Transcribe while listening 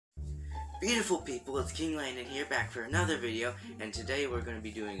Beautiful people, it's KingLandon here, back for another video, and today we're going to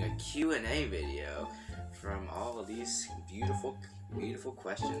be doing a Q&A video from all of these beautiful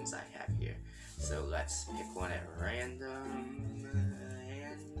questions I have here. So let's pick one at random,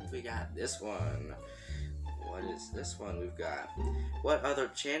 and we got this one. What is this one we've got? What other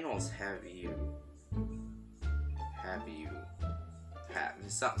channels have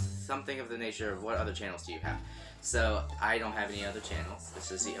something of the nature of what other channels do you have? So I don't have any other channels.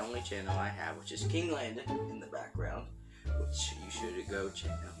 This is the only channel I have, which is KingLandon in the background, which you should go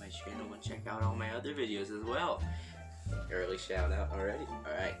check out my channel and check out all my other videos as well. Early shout out already.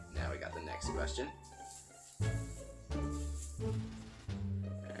 Alright, now we got the next question.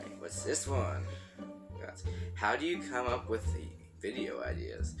 Alright, what's this one? How do you come up with the video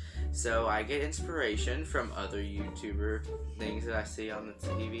ideas? So I get inspiration from other YouTuber things that I see on the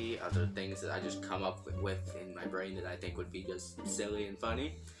TV, other things that I just come up with in my brain that I think would be just silly and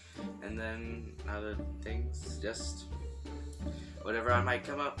funny, and then other things, just whatever I might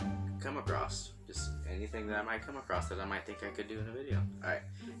come across, just anything that I might come across that I might think I could do in a video. Alright,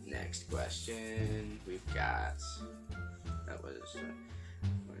 next question we've got,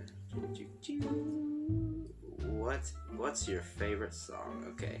 what's your favorite song?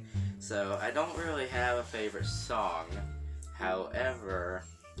 Okay, so I don't really have a favorite song. However,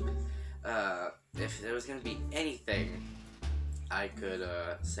 if there was gonna be anything, I could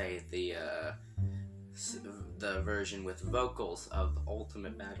say the version with vocals of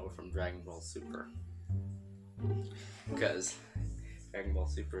Ultimate Battle from Dragon Ball Super, because Dragon Ball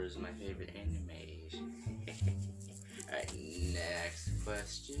Super is my favorite anime. Alright, next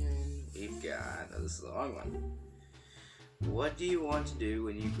question we've got, this is a long one. What do you want to do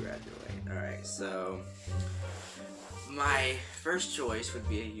when you graduate? Alright, so my first choice would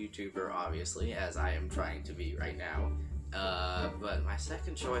be a YouTuber, obviously, as I am trying to be right now. But my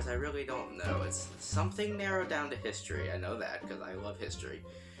second choice, I really don't know. It's something narrowed down to history. I know that because I love history.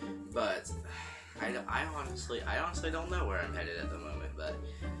 But I honestly don't know where I'm headed at the moment, but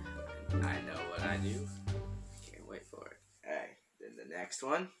I know what I do. Can't wait for it. Alright, then the next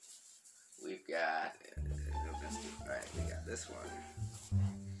one we've got, alright, we got this one.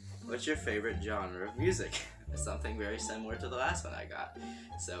 What's your favorite genre of music? Something very similar to the last one I got.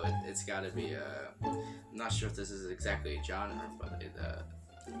 So it's gotta be I'm not sure if this is exactly a genre, but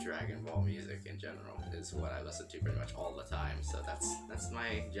Dragon Ball music in general is what I listen to pretty much all the time. So that's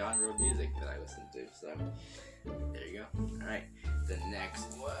my genre of music that I listen to. So there you go. Alright, the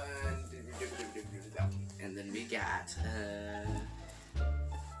next one. And then we got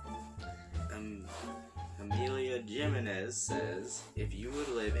Amelia Jimenez says, if you would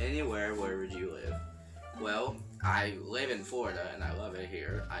live anywhere, where would you live? Well, I live in Florida and I love it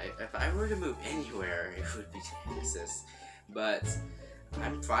here. If I were to move anywhere, it would be Texas. But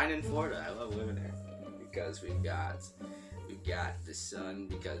I'm fine in Florida. I love living here because we've got the sun,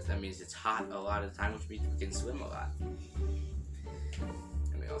 because that means it's hot a lot of the time, which means we can swim a lot. And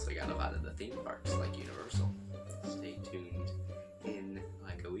we also got a lot of the theme parks like Universal. Stay tuned in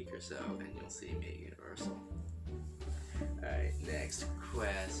like a week or so and you'll see me at Universal. Alright, next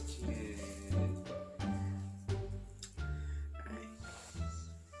question.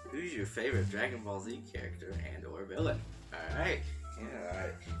 Who's your favorite Dragon Ball Z character and or villain? Alright. Yeah,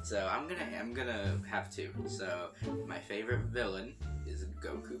 alright. So I'm gonna have two. So my favorite villain is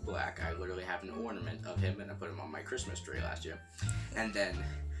Goku Black. I literally have an ornament of him and I put him on my Christmas tree last year. And then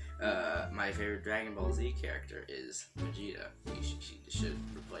my favorite Dragon Ball Z character is Vegeta. She should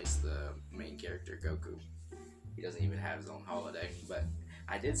replace the main character Goku. He doesn't even have his own holiday, but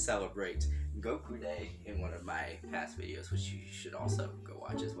I did celebrate Goku Day in one of my past videos, which you should also go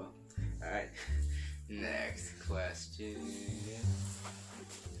watch as well. Alright, next question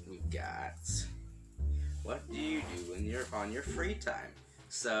we've got, what do you do when you're on your free time?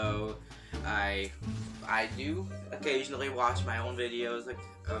 So I do occasionally watch my own videos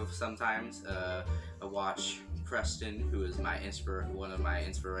of sometimes. I watch Preston, who is one of my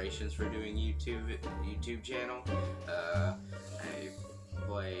inspirations for doing YouTube channel. I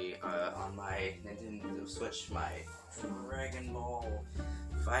play on my Nintendo Switch my Dragon Ball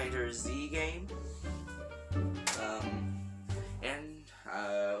Fighter Z game,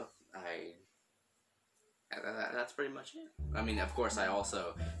 that's pretty much it. I mean, of course, I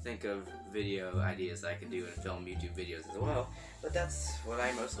also think of video ideas I could do and film YouTube videos as well, but that's what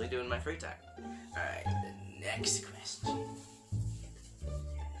I mostly do in my free time. Alright, the next question.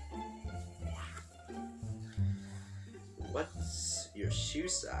 What's your shoe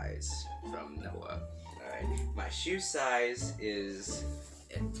size? From Noah. Alright, my shoe size is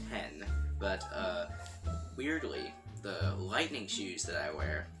a 10, but weirdly, the lightning shoes that I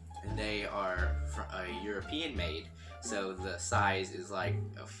wear they are European made, so the size is like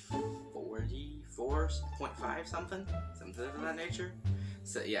a 44.5 something of that nature.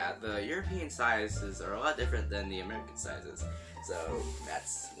 So yeah, the European sizes are a lot different than the American sizes, so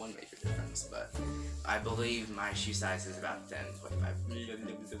that's one major difference. But I believe my shoe size is about 10.5.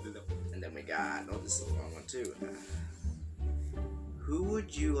 And then we got, oh, this is a long one too. Who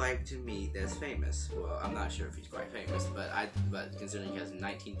would you like to meet that's famous? Well, I'm not sure if he's quite famous, but considering he has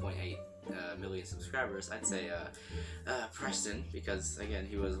 19.8 million subscribers, I'd say Preston, because again,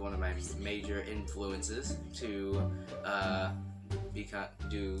 he was one of my major influences to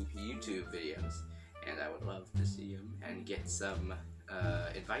do YouTube videos, and I would love to see him and get some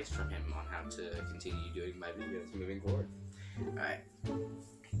advice from him on how to continue doing my videos moving forward. Alright,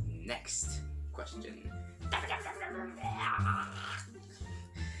 next question.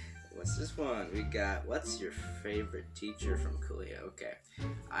 What's this one? We got, what's your favorite teacher from Korea? Okay,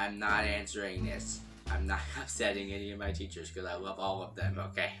 I'm not answering this. I'm not upsetting any of my teachers because I love all of them,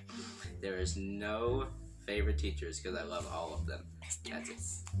 okay? There is no favorite teachers because I love all of them. That's it.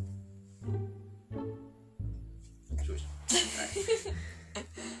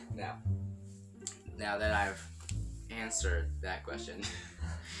 Right. Now that I've answered that question,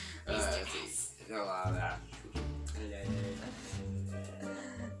 let's see. A lot of that.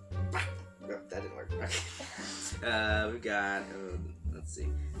 That didn't work. We got, let's see.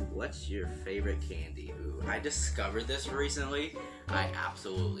 What's your favorite candy? Ooh, I discovered this recently. I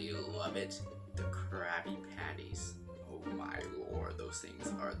absolutely love it. The Krabby Patties. Oh my lord, those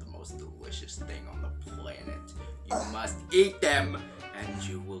things are the most delicious thing on the planet. You must eat them, and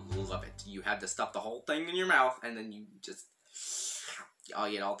you will love it. You have to stuff the whole thing in your mouth, and then you just... I'll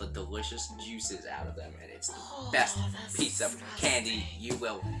get all the delicious juices out of them, and it's the best piece of candy you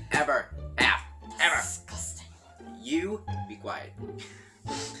will ever have. Ever. Disgusting. You be quiet.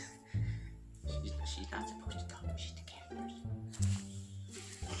 She's not supposed to talk. She's the camera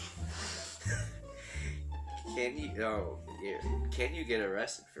person. Can you get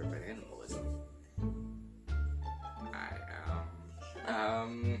arrested for vandalism?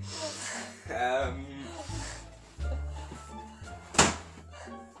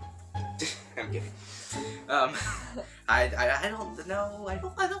 I'm kidding. I don't know.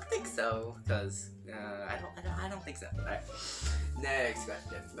 I don't think so. Cause I don't think so. Alright. Next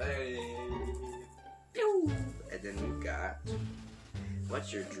question. And then we've got,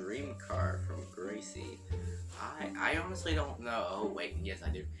 what's your dream car from Gracie? I honestly don't know. Oh wait, yes I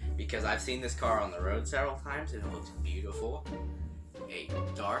do. Because I've seen this car on the road several times and it looks beautiful. A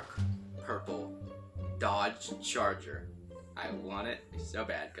dark purple Dodge Charger. I want it so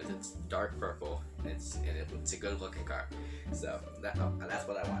bad because it's dark purple and it's a good looking car. So that's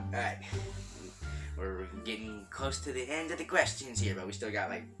what I want. Alright. We're getting close to the end of the questions here, but we still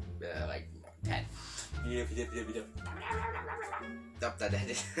got like 10. Nope, that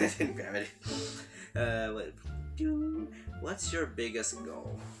didn't grab it. What's your biggest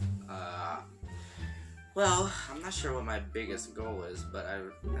goal? Well, I'm not sure what my biggest goal is, but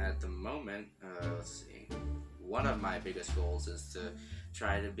at the moment, let's see. One of my biggest goals is to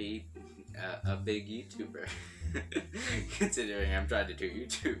try to be a big YouTuber, considering I'm trying to do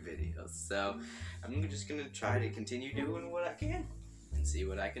YouTube videos. So I'm just gonna try to continue doing what I can and see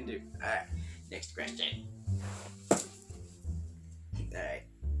what I can do. Alright, next question. Alright,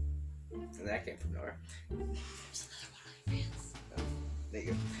 and that came from nowhere. There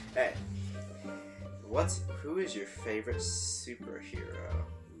you go. Alright, who is your favorite superhero?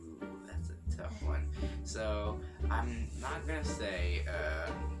 Ooh, that's a tough one. So I'm not gonna say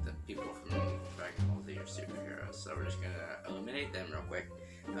the people from Dragon Ball Z are superheroes, so we're just gonna eliminate them real quick.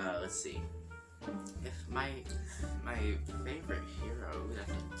 Let's see. If my favorite hero,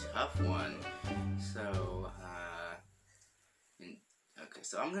 that's a tough one. So okay,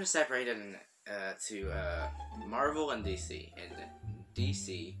 so I'm gonna separate it to Marvel and DC. And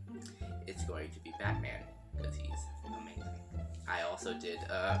DC, it's going to be Batman because he's amazing. I also did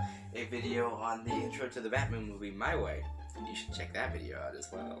a video on the intro to the Batman movie My Way. You should check that video out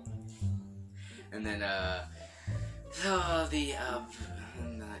as well. And then on the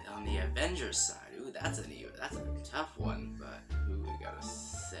Avengers side, ooh, that's a tough one. But who we gotta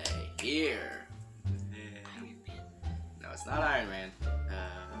say here? No, it's not Iron Man.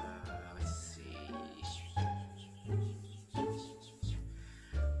 Let's see.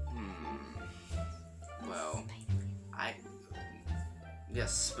 Well,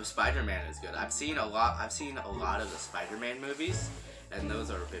 yes, Spider-Man is good. I've seen a lot of the Spider-Man movies, and those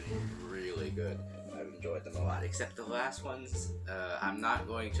have been really good. I've enjoyed them a lot, except the last ones. I'm not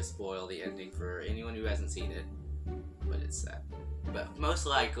going to spoil the ending for anyone who hasn't seen it, but it's sad. but most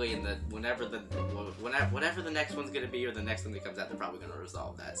likely in the whatever the next one's gonna be, or the next one that comes out, they're probably gonna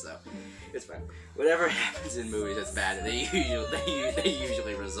resolve that. So it's fine. Whatever happens in movies that's bad, they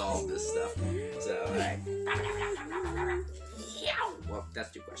usually resolve this stuff. So alright. Well,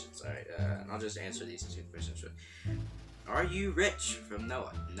 that's 2 questions. Alright, I'll just answer these 2 questions. Are you rich? From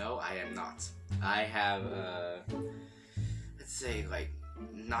Noah. No, I am not. I have let's say like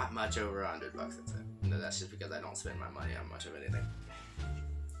not much over $100. That's it. No, that's just because I don't spend my money on much of anything.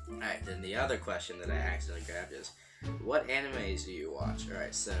 Alright, then the other question that I accidentally grabbed is, what animes do you watch?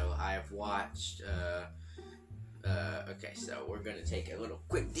 Alright, so I've watched, okay, so we're gonna take a little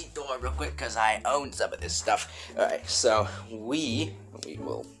quick detour real quick, because I own some of this stuff. Alright, so we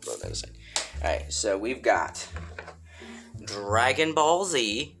will throw that aside. Alright, so we've got Dragon Ball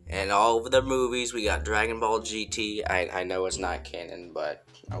Z, and all of the movies. We got Dragon Ball GT. I know it's not canon, but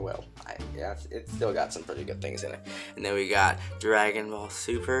oh well. Yeah, it's still got some pretty good things in it. And then we got Dragon Ball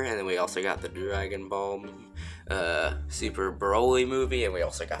Super, and then we also got the Dragon Ball Super Broly movie, and we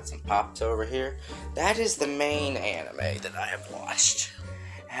also got some Pops over here. That is the main anime that I have watched.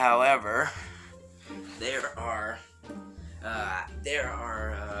 However, there are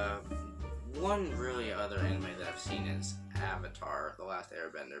one really other anime that I've seen is Avatar: The Last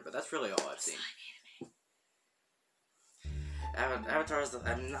Airbender, but that's really all I've seen. Avatar is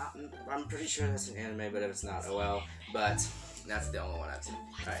I'm pretty sure that's an anime, but if it's not, oh well. But that's the only one I've seen.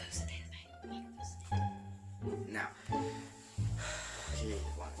 Alright. Now, here's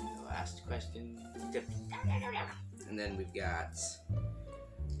the last question. And then we've got,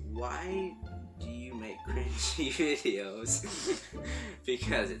 why do you make cringy videos?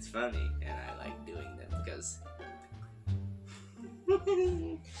 Because it's funny, and I like doing them because.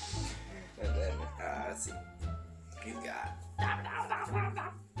 And then, let's see. We've got.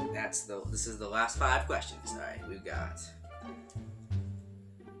 This is the last 5 questions. Alright, we've got.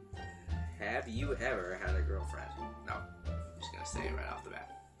 Have you ever had a girlfriend? No. I'm just gonna say it right off the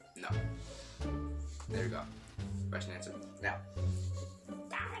bat. No. There you go. Question answered. Now.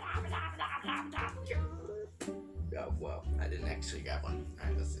 Oh, well, I didn't actually got one.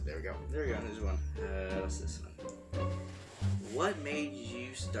 Alright, let's see. There we go. There we go. There's one. What's this one? What made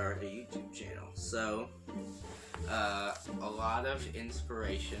you start a YouTube channel? So, a lot of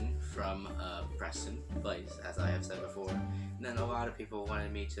inspiration from Preston Place, as I have said before. And then a lot of people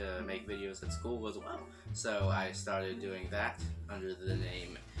wanted me to make videos at school as well. So I started doing that under the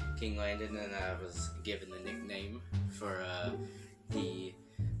name KingLandon, and I was given the nickname for the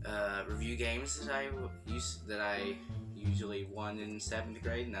review games that I usually won in 7th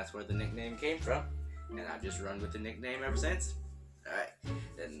grade, and that's where the nickname came from. And I've just run with the nickname ever since. Alright,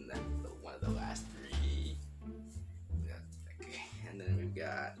 then one of the last 3. Okay. And then we've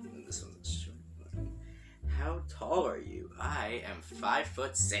got this one's a short one. How tall are you? I am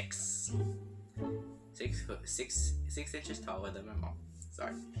 5'6". 6 inches taller than my mom.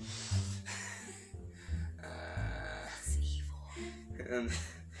 Sorry.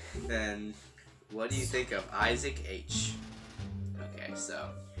 And what do you think of Isaac H? Okay, so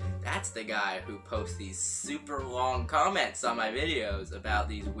that's the guy who posts these super long comments on my videos about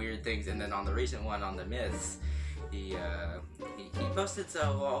these weird things, and then on the recent one on the myths, he posted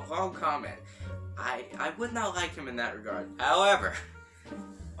a long comment. I would not like him in that regard. However,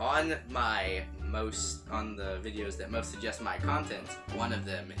 on the videos that most suggest my content, one of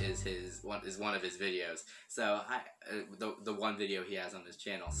them is one of his videos. So the one video he has on his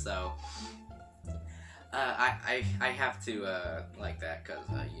channel. So I have to like that, because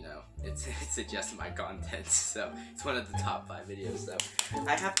you know, it suggests my content. So it's one of the top 5 videos. So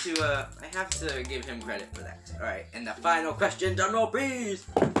I have to give him credit for that. All right, and the final question, drum roll please.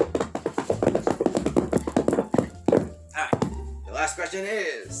 All right, the last question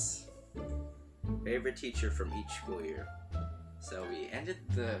is favorite teacher from each school year. So we ended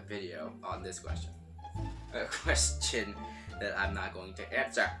the video on this question. A question that I'm not going to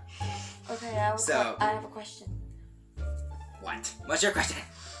answer. Okay, I have a question. What? What's your question?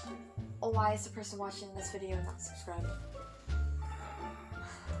 Why is the person watching this video not subscribed?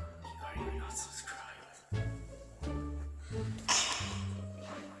 Are you not subscribed?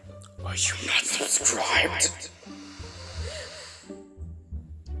 Are you not subscribed?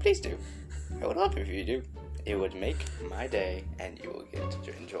 Please do. I would love it if you do. It would make my day, and you will get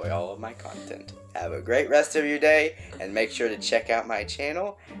to enjoy all of my content. Have a great rest of your day, and make sure to check out my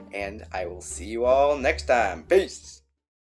channel, and I will see you all next time. Peace!